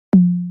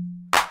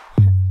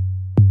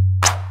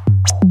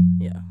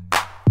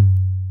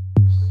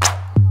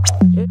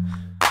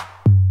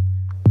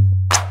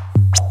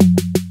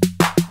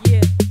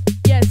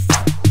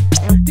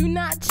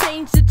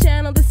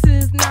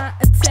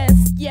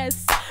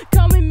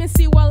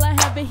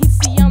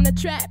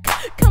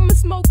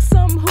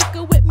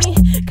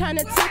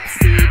kinda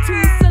tipsy.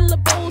 2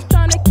 syllables,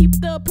 trying to keep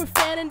the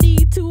profanity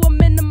to a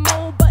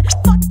minimal. But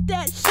fuck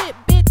that shit,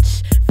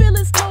 bitch. Feel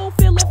it slow,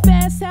 feel it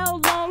fast. How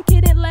long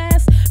can it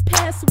last?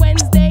 Past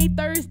Wednesday,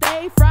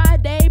 Thursday,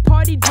 Friday.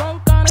 Party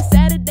drunk on a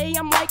Saturday.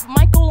 I'm like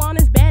Michael on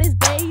his baddest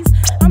days.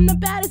 I'm the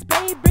baddest,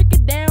 babe. Break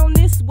it down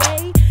this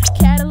way.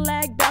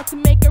 Cadillac, about to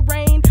make it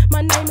rain.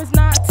 My name is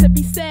not to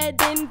be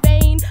said in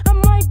vain.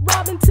 I'm like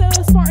Robin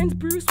to Spartan's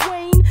Bruce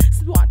Wayne.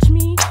 So watch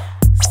me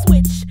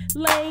switch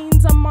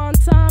lanes. I'm on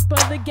top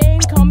of the game.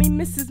 Call me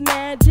Mrs.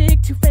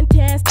 Magic. Too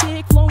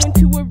fantastic, flowing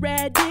too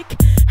erratic.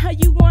 How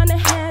you wanna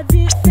have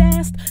it?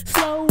 Fast,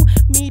 slow,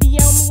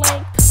 medium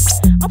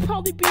length. I'll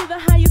probably be the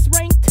highest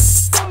ranked.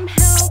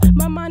 Somehow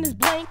my mind is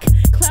blank,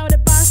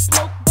 clouded by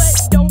smoke, but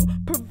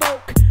don't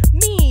provoke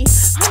me.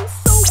 I'm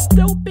so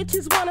dope,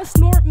 bitches wanna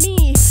snort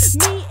me.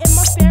 Me and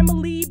my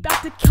family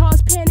about to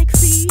cause panic.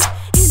 See,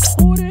 in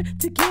order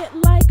to get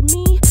like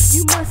me,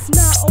 you must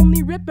not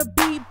only rip a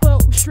beat,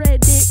 but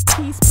shred it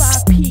piece by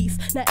piece.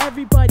 Now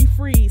everybody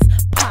freeze,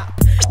 pop,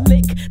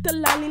 lick the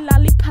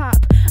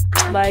lollipop.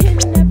 Like,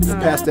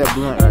 pass that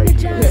blunt right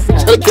here.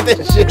 Try to get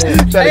that shit.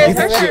 Try to get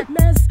that shit.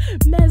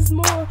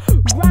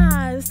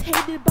 Mesmerized,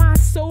 hated by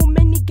so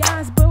many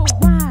guys, but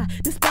why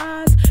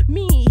despise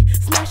me?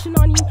 Smashing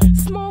on you,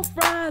 small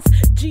fries.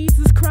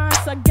 Jesus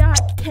Christ, I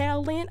got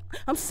talent.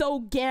 I'm so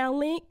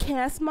gallant.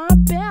 Cast my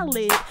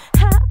ballot.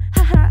 Ha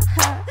ha ha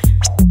ha.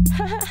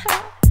 Ha ha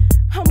ha.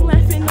 I'm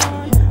laughing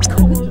on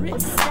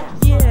chorus.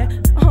 Yeah,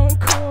 on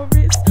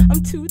chorus.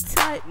 I'm too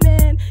tight,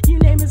 man. Your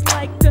name is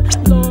like the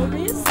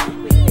Loris.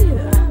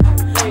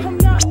 I'm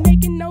not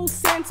making no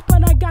sense,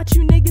 but I got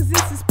you niggas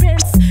in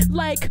suspense.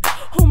 Like,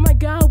 oh my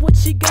god,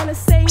 what you gonna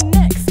say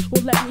next?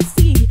 Well, let me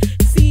see.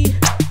 See,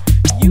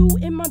 you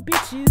and my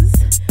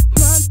bitches,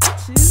 my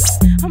bitches.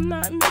 I'm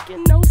not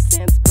making no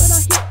sense, but I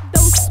hit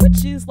those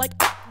switches like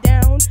up,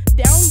 down,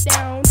 down,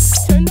 down.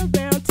 Turn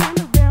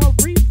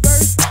around,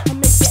 reverse. I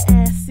make your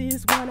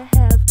asses wanna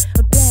have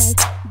a bad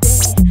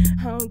day.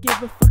 I don't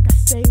give a fuck, I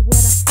say what I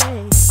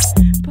say.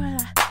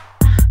 But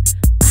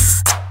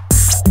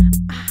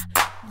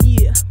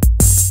yeah.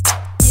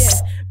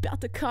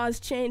 About to cause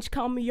change,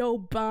 call me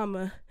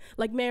Obama.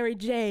 Like Mary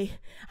J,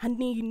 I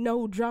need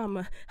no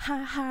drama.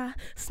 Ha ha,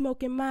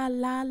 smoking my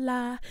la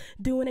la,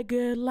 doing it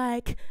good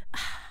like